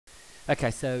Okay,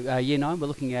 so year 9, we're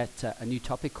looking at a new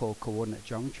topic called coordinate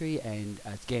geometry, and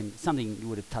again, something you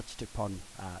would have touched upon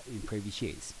in previous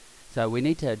years. So we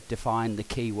need to define the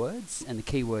key words, and the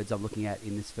key words I'm looking at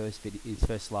in this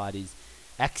first slide is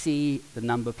axis, the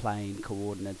number plane,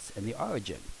 coordinates, and the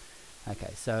origin.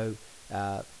 Okay, so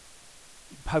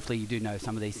hopefully you do know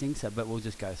some of these things, but we'll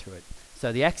just go through it.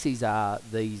 So the axes are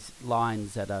these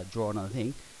lines that are drawn on a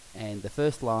thing, and the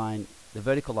first line, the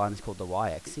vertical line, is called the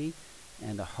y-axis,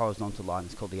 and the horizontal line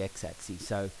is called the x-axis.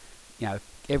 So, you know,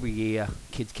 every year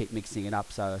kids keep mixing it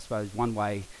up. So I suppose one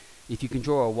way, if you can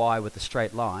draw a y with a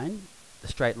straight line, the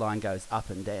straight line goes up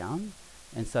and down,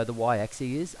 and so the y-axis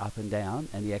is up and down,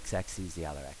 and the x-axis is the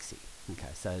other axis.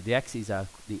 Okay, so the axes are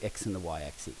the x and the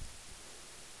y-axis.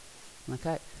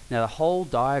 Okay, now the whole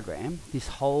diagram, this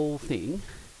whole thing,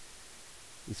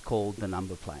 is called the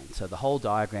number plane. So the whole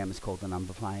diagram is called the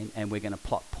number plane, and we're going to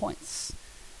plot points.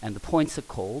 And the points are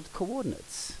called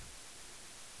coordinates.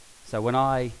 So when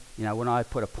I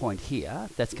put a point here,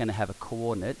 that's going to have a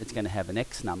coordinate. It's going to have an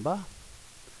x number.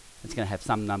 It's going to have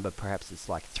some number, perhaps it's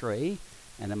like 3,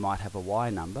 and it might have a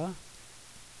y number,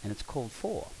 and it's called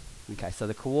 4. Okay, so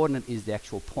the coordinate is the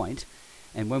actual point,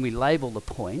 and when we label the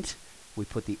point, we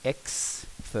put the x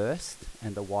first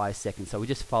and the y second. So we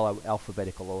just follow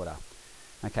alphabetical order.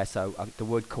 Okay, so the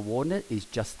word coordinate is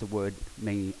just the word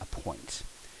meaning a point.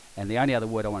 And the only other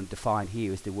word I want to define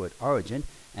here is the word origin,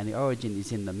 and the origin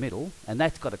is in the middle, and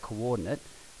that's got a coordinate,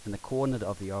 and the coordinate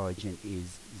of the origin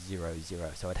is 0,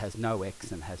 0. So it has no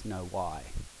x and has no y.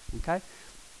 Okay?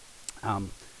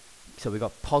 So we've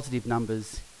got positive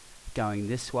numbers going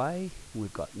this way,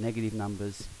 we've got negative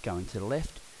numbers going to the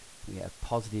left, we have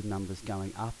positive numbers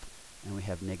going up, and we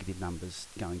have negative numbers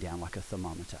going down like a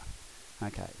thermometer.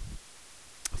 Okay.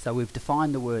 So we've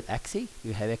defined the word axis.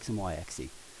 We have x and y axis.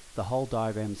 The whole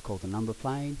diagram is called the number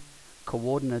plane.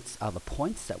 Coordinates are the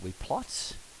points that we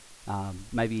plot.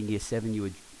 Maybe in year 7 you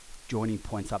were joining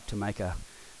points up to make a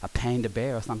panda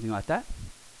bear or something like that.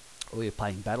 Or you're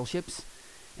playing battleships.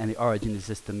 And the origin is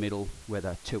just the middle where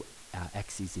the two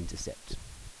axes intersect.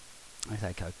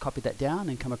 Okay, copy that down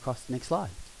and come across the next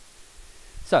slide.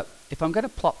 So, if I'm going to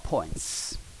plot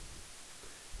points,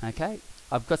 okay,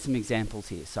 I've got some examples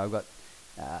here. So I've got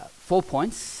 4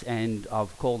 points, and I'll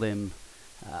call them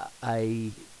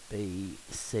A, B,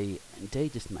 C, and D,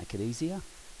 just to make it easier.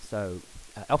 So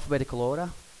alphabetical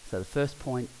order. So the first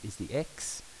point is the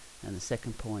X, and the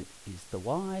second point is the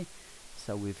Y.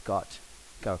 So we've got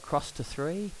go across to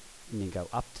 3, and then go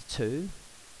up to 2.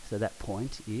 So that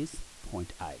point is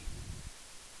point A.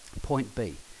 Point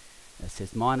B. It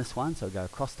says -1, so go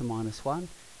across to -1, and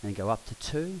then go up to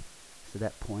 2. So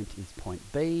that point is point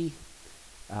B.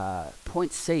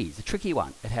 Point C is a tricky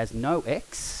one. It has no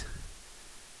X,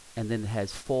 and then it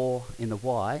has 4 in the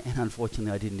Y, and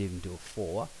unfortunately I didn't even do a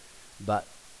 4, but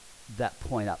that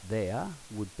point up there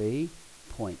would be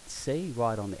point C,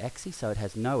 right on the axis. So it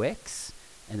has no X,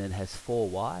 and then it has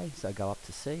 4Y, so go up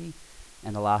to C,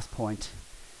 and the last point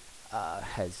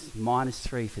has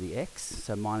 -3 for the X,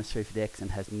 so -3 for the X,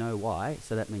 and has no Y,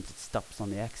 so that means it stops on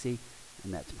the axis,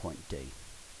 and that's point D.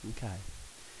 Okay.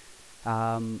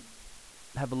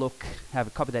 Have a look,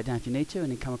 copy that down if you need to,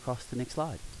 and then come across to the next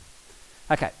slide.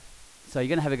 Okay, so you're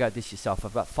going to have a go at this yourself.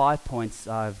 I've got 5 points.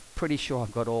 I'm pretty sure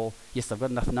I've got I've got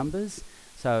enough numbers.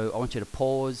 So I want you to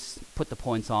pause, put the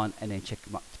points on, and then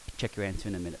check your answer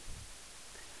in a minute.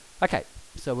 Okay,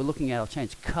 so we're looking at, I'll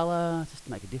change colour just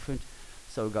to make it different.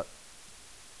 So we've got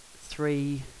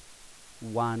 3,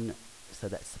 1, so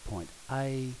that's the point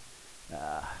A,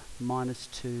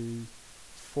 -2,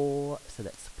 4, so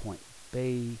that's the point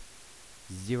B,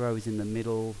 0 is in the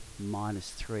middle,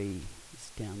 -3 is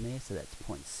down there, so that's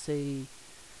point C,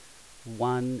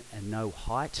 1 and no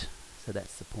height, so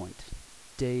that's the point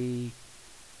D,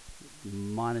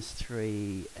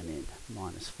 -3 and then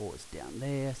 -4 is down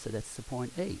there, so that's the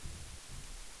point E.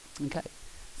 Okay,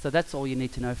 so that's all you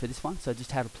need to know for this one, so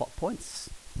just how to plot points.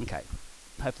 Okay,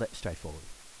 hopefully that's straightforward.